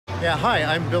Yeah, hi,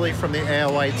 I'm Billy from the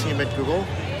AIY team at Google,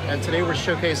 and today we're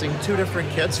showcasing two different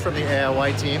kits from the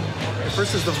AIY team. The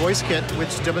first is the voice kit,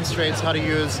 which demonstrates how to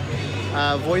use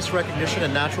voice recognition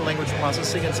and natural language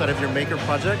processing inside of your Maker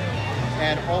project,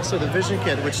 and also the vision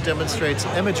kit, which demonstrates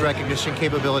image recognition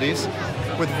capabilities.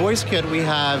 With voice kit, we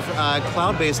have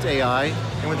cloud-based AI,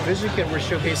 and with vision kit, we're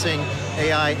showcasing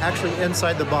AI actually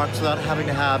inside the box without having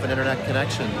to have an internet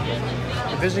connection.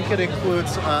 The vision kit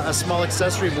includes a small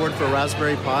accessory board for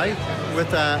Raspberry Pi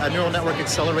with a neural network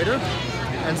accelerator.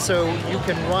 And so you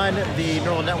can run the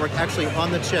neural network actually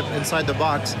on the chip inside the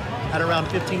box at around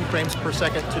 15 frames per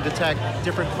second to detect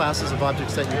different classes of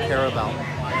objects that you care about.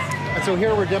 And so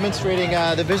here we're demonstrating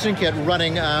the vision kit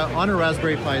running on a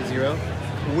Raspberry Pi Zero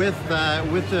with the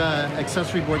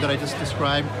accessory board that I just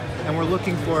described, and we're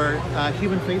looking for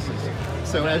human faces.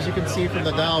 So as you can see from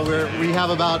the dial, we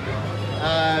have about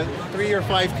 3 or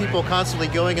 5 people constantly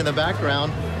going in the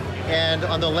background, and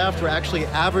on the left we're actually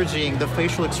averaging the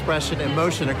facial expression and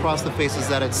motion across the faces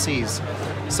that it sees.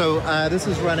 So this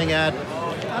is running at,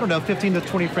 I don't know, 15 to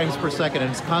 20 frames per second,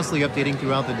 and it's constantly updating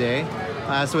throughout the day.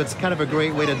 So it's kind of a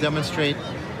great way to demonstrate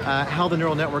how the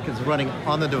neural network is running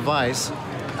on the device.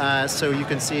 So you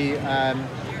can see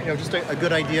just a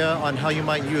good idea on how you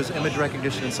might use image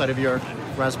recognition inside of your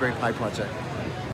Raspberry Pi project.